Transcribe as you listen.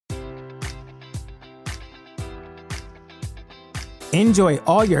Enjoy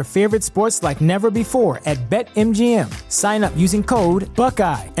all your favorite sports like never before at BetMGM. Sign up using code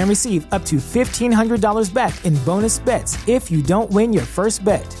Buckeye and receive up to $1,500 back in bonus bets if you don't win your first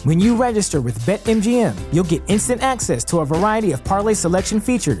bet. When you register with BetMGM, you'll get instant access to a variety of parlay selection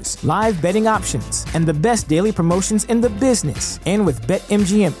features, live betting options, and the best daily promotions in the business. And with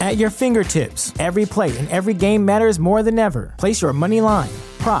BetMGM at your fingertips, every play and every game matters more than ever. Place your money line,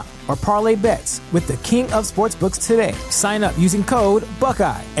 prop, or parlay bets with the king of sportsbooks today. Sign up using code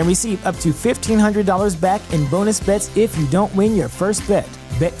Buckeye and receive up to $1,500 back in bonus bets if you don't win your first bet.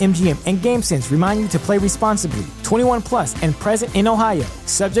 BetMGM and GameSense remind you to play responsibly. 21 plus and present in Ohio,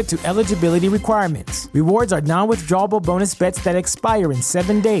 subject to eligibility requirements. Rewards are non-withdrawable bonus bets that expire in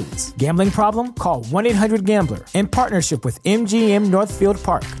 7 days. Gambling problem? Call 1-800-GAMBLER. In partnership with MGM Northfield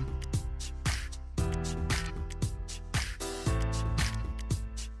Park.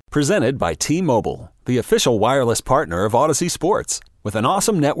 Presented by T-Mobile, the official wireless partner of Odyssey Sports. With an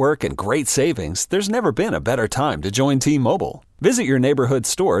awesome network and great savings, there's never been a better time to join T-Mobile. Visit your neighborhood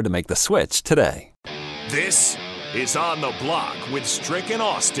store to make the switch today. This is On the Block with Strick and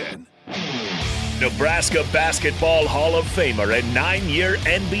Austin. Nebraska Basketball Hall of Famer and 9-year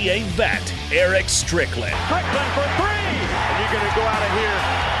NBA vet, Eric Strickland. Strickland for three! And you're going to go out of here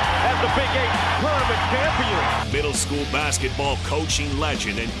as the Big 8 tournament champion. Middle school basketball coaching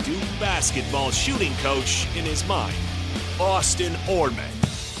legend and Duke basketball shooting coach in his mind, Austin Orman.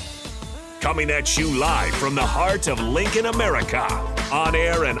 Coming at you live from the heart of Lincoln, America. On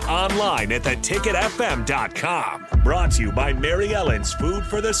air and online at theticketfm.com. Brought to you by Mary Ellen's Food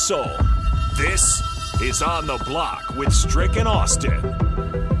for the Soul. This is On the Block with Strick and Austin.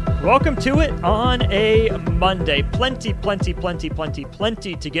 Welcome to it on a Monday. Plenty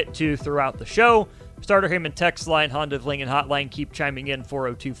to get to throughout the show. Starter Heyman text line, Honda of Lincoln hotline. Keep chiming in,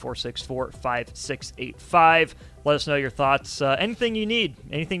 402-464-5685. Let us know your thoughts. Anything you need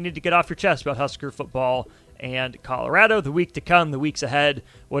to get off your chest about Husker football and Colorado, the week to come, the weeks ahead,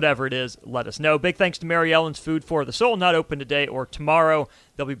 whatever it is, let us know. Big thanks to Mary Ellen's Food for the Soul, not open today or tomorrow.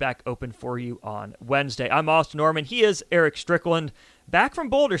 They'll be back open for you on Wednesday. I'm Austin Norman. He is Eric Strickland, back from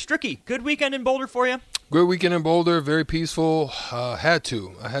Boulder. Stricky, good weekend in Boulder for you? Good weekend in Boulder, very peaceful. I had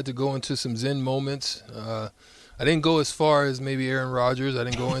to go into some Zen moments. I didn't go as far as maybe Aaron Rodgers. I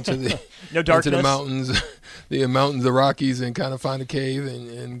didn't go into the into the mountains, the Rockies, and kind of find a cave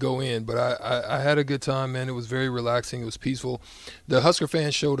and go in. But I had a good time, man. It was very relaxing. It was peaceful. The Husker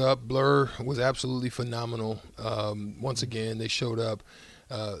fans showed up. Blur was absolutely phenomenal. Once again, they showed up.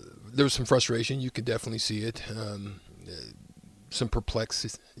 There was some frustration. You could definitely see it. Some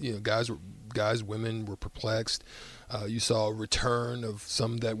perplexity. Guys, women were perplexed. You saw a return of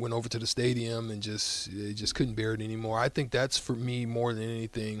some that went over to the stadium and they just couldn't bear it anymore. I think that's, for me, more than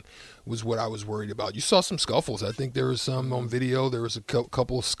anything, was what I was worried about. You saw some scuffles. I think there was some on video. There was a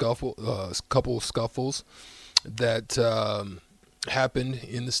couple of scuffles that happened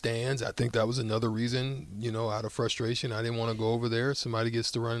in the stands. I think that was another reason, out of frustration. I didn't want to go over there. Somebody gets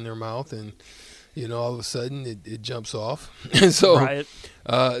to run in their mouth and all of a sudden it jumps off. So, right.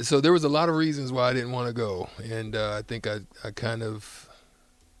 So there was a lot of reasons why I didn't want to go, and I think I kind of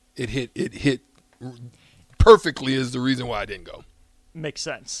it hit perfectly as the reason why I didn't go. Makes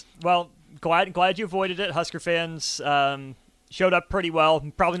sense. Well, glad you avoided it. Husker fans showed up pretty well.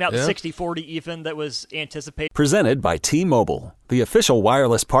 Probably not the 60-40 even that was anticipated. Presented by T-Mobile, the official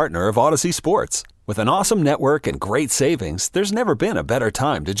wireless partner of Odyssey Sports. With an awesome network and great savings, there's never been a better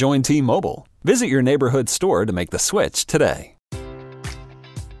time to join T-Mobile. Visit your neighborhood store to make the switch today.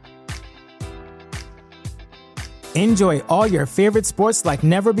 Enjoy all your favorite sports like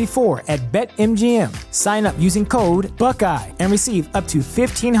never before at BetMGM. Sign up using code Buckeye and receive up to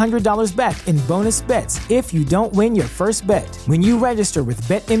 $1,500 back in bonus bets if you don't win your first bet. When you register with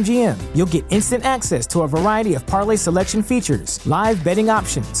BetMGM, you'll get instant access to a variety of parlay selection features, live betting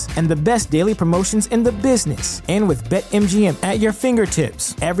options, and the best daily promotions in the business. And with BetMGM at your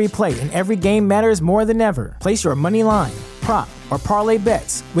fingertips, every play and every game matters more than ever. Place your money line, prop, or parlay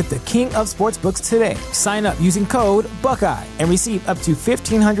bets with the king of sportsbooks today. Sign up using code Buckeye and receive up to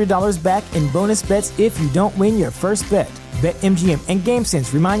 $1,500 back in bonus bets if you don't win your first bet. BetMGM and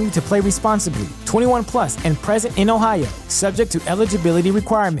GameSense remind you to play responsibly. 21 plus and present in Ohio, subject to eligibility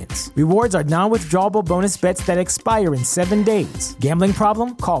requirements. Rewards are non-withdrawable bonus bets that expire in 7 days. Gambling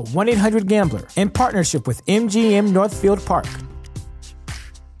problem? Call 1-800-GAMBLER. In partnership with MGM Northfield Park.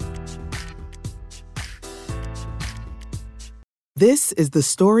 This is the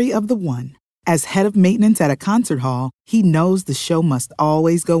story of the one. As head of maintenance at a concert hall, he knows the show must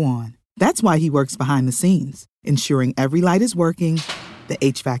always go on. That's why he works behind the scenes, ensuring every light is working, the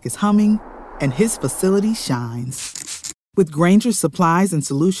HVAC is humming, and his facility shines. With Grainger's supplies and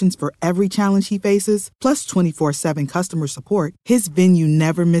solutions for every challenge he faces, plus 24/7 customer support, his Venue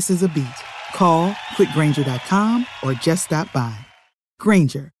never misses a beat. Call quickgrainger.com or just stop by.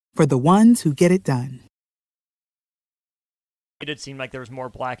 Grainger, for the ones who get it done. It did seem like there was more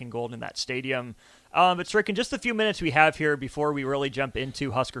black and gold in that stadium. But Strick, in just a few minutes we have here before we really jump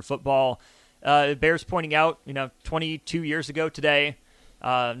into Husker football, Bears pointing out, 22 years ago today,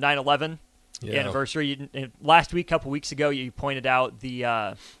 9/11 anniversary. Last week, a couple weeks ago, you pointed out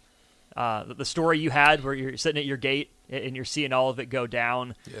the story you had where you're sitting at your gate and you're seeing all of it go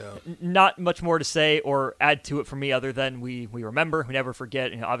down. Yeah. Not much more to say or add to it for me other than we remember, we never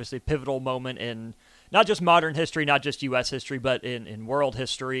forget. Obviously, a pivotal moment in not just modern history, not just U.S. history, but in world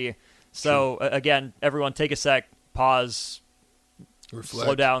history. So, again, everyone take a sec, pause, reflect.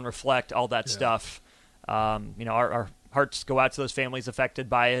 Slow down, reflect, all that stuff. Our hearts go out to those families affected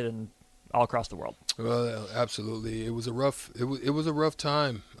by it and all across the world. Well, absolutely. It was a rough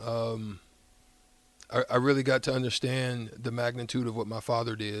time. I really got to understand the magnitude of what my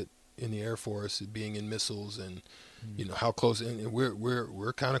father did in the Air Force, being in missiles, and how close. And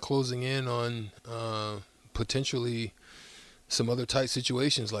we're kind of closing in on potentially some other tight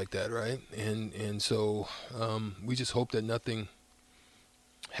situations like that, right? And so we just hope that nothing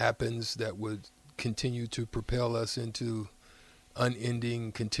happens that would continue to propel us into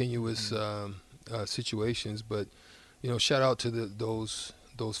unending, continuous situations. But shout out to those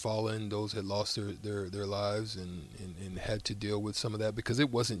fallen, those that lost their lives and had to deal with some of that, because it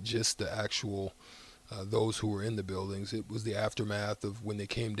wasn't just the actual those who were in the buildings. It was the aftermath of when they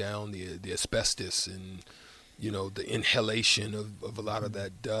came down, the asbestos and the inhalation of a lot of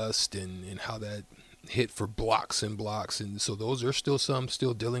that dust and how that hit for blocks and blocks. And so those are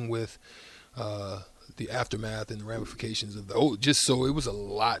still dealing with the aftermath and the ramifications of so it was a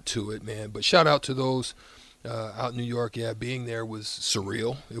lot to it, man. But shout out to those out in New York. Yeah, being there was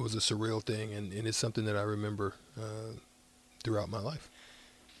surreal. It was a surreal thing, and it's something that I remember throughout my life.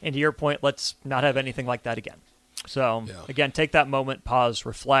 And to your point, let's not have anything like that again. So, Again, take that moment, pause,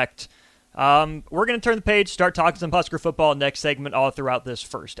 reflect. We're going to turn the page, start talking some Husker football next segment all throughout this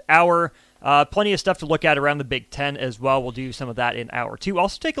first hour. Plenty of stuff to look at around the Big Ten as well. We'll do some of that in hour 2.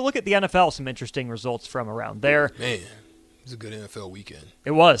 Also take a look at the NFL, some interesting results from around there. Man, it was a good NFL weekend.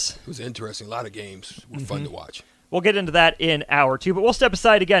 It was. It was interesting. A lot of games were fun to watch. We'll get into that in hour 2, but we'll step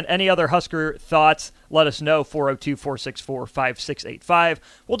aside again. Any other Husker thoughts, let us know, 402-464-5685.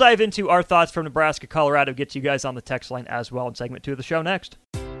 We'll dive into our thoughts from Nebraska, Colorado, get you guys on the text line as well in segment 2 of the show next.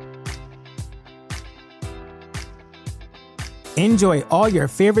 Enjoy all your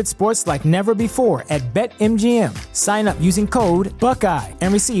favorite sports like never before at BetMGM. Sign up using code Buckeye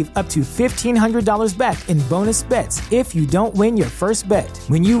and receive up to $1,500 back in bonus bets if you don't win your first bet.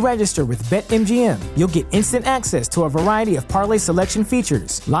 When you register with BetMGM, you'll get instant access to a variety of parlay selection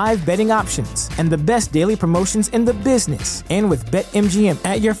features, live betting options, and the best daily promotions in the business. And with BetMGM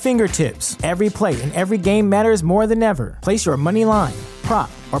at your fingertips, every play and every game matters more than ever. Place your money line, prop,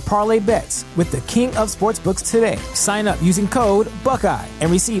 or parlay bets with the king of sportsbooks today. Sign up using code Buckeye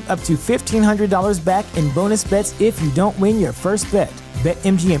and receive up to $1,500 back in bonus bets if you don't win your first bet.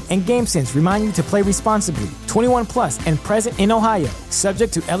 BetMGM and GameSense remind you to play responsibly. 21 plus and present in Ohio,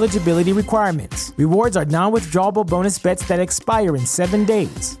 subject to eligibility requirements. Rewards are non-withdrawable bonus bets that expire in 7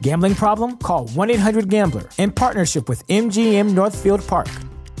 days. Gambling problem? Call 1-800-GAMBLER in partnership with MGM Northfield Park.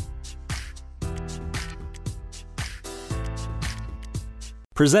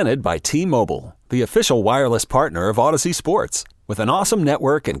 Presented by T-Mobile, the official wireless partner of Odyssey Sports. With an awesome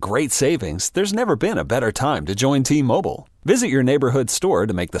network and great savings, there's never been a better time to join T-Mobile. Visit your neighborhood store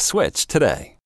to make the switch today.